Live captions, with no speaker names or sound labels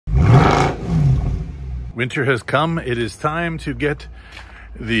Winter has come. It is time to get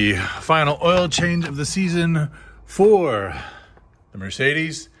the final oil change of the season for the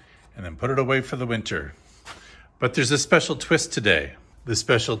Mercedes and then put it away for the winter. But there's a special twist today. The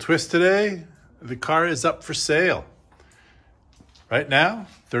special twist today, the car is up for sale. Right now,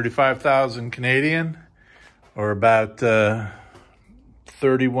 35,000 Canadian, or about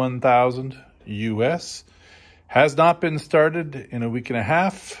 31,000 US. Has not been started in a week and a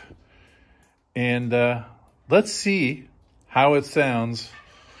half. And let's see how it sounds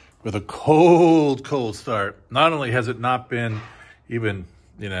with a cold start. Not only has it not been even,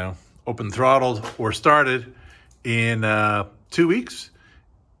 open throttled or started in 2 weeks,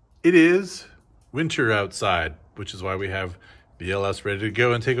 it is winter outside, which is why we have BLS ready to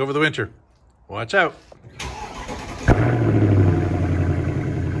go and take over the winter. Watch out.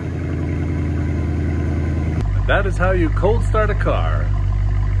 That is how you cold start a car.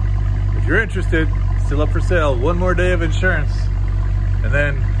 If you're interested, still up for sale, one more day of insurance, and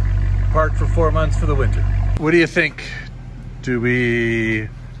then park for 4 months for the winter. What do you think? Do we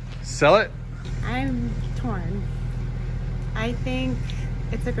sell it? I'm torn. I think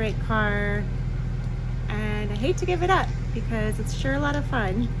it's a great car, and I hate to give it up because it's sure a lot of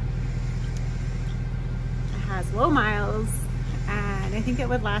fun. It has low miles, and I think it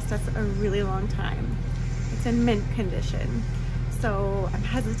would last us a really long time. It's in mint condition, so I'm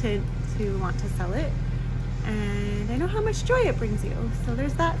hesitant to want to sell it, and I know how much joy it brings you, so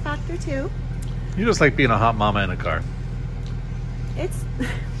there's that factor too. You just like being a hot mama in a car. It's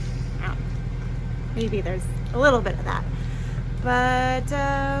maybe there's a little bit of that, but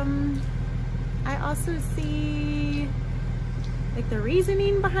I also see like the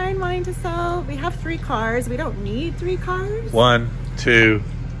reasoning behind wanting to sell. We have 3 cars. We don't need 3 cars. 1, 2,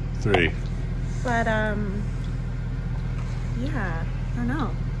 3. But yeah, I don't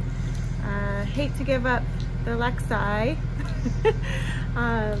know. Hate to give up the Lexus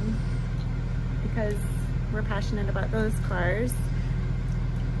because we're passionate about those cars.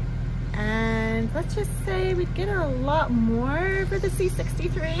 And let's just say we'd get a lot more for the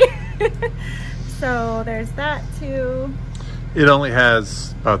C63. So there's that too. It only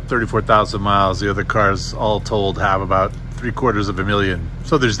has about 34,000 miles. The other cars, all told, have about 750,000.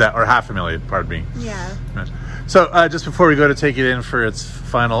 So there's that, or 500,000, pardon me. Yeah. So just before we go to take it in for its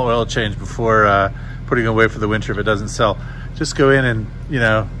final oil change, before putting it away for the winter if it doesn't sell, just go in and,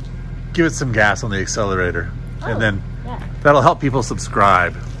 give it some gas on the accelerator. And then that'll help people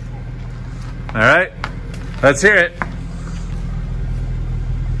subscribe. All right, let's hear it.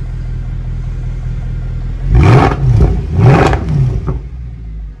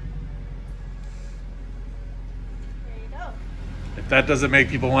 If that doesn't make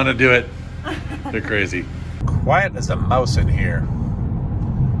people want to do it, they're crazy. Quiet as a mouse in here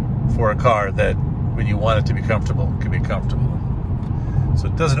for a car that, when you want it to be comfortable, can be comfortable. So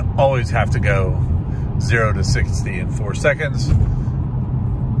it doesn't always have to go 0 to 60 in 4 seconds.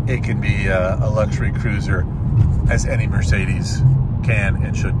 It can be a luxury cruiser, as any Mercedes can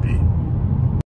and should be.